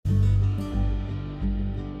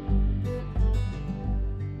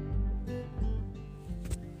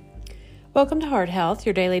Welcome to Heart Health,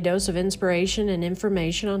 your daily dose of inspiration and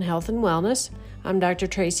information on health and wellness. I'm Dr.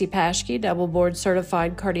 Tracy Paschke, double board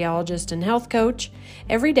certified cardiologist and health coach.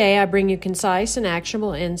 Every day I bring you concise and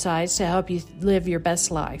actionable insights to help you live your best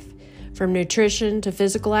life. From nutrition to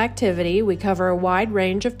physical activity, we cover a wide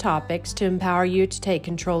range of topics to empower you to take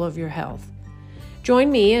control of your health. Join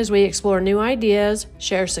me as we explore new ideas,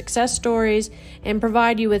 share success stories, and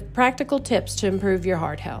provide you with practical tips to improve your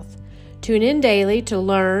heart health. Tune in daily to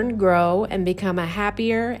learn, grow, and become a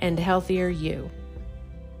happier and healthier you.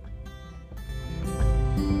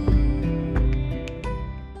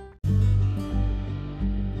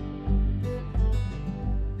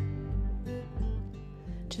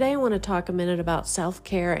 Today I want to talk a minute about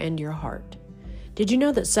self-care and your heart. Did you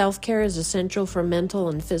know that self-care is essential for mental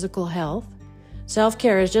and physical health?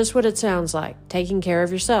 Self-care is just what it sounds like, taking care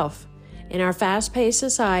of yourself. In our fast-paced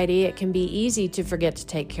society, it can be easy to forget to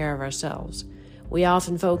take care of ourselves. We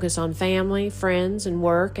often focus on family, friends, and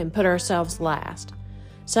work and put ourselves last.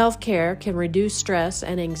 Self-care can reduce stress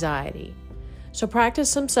and anxiety. So practice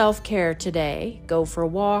some self-care today. Go for a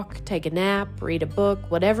walk, take a nap, read a book,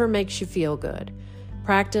 whatever makes you feel good.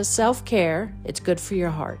 Practice self-care. It's good for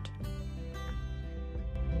your heart.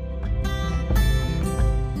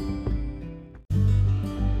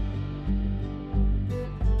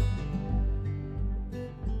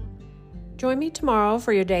 Join me tomorrow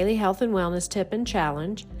for your daily health and wellness tip and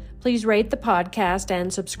challenge. Please rate the podcast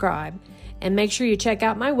and subscribe. And make sure you check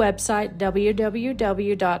out my website,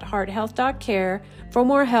 www.hearthealth.care, for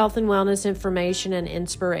more health and wellness information and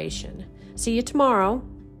inspiration. See you tomorrow.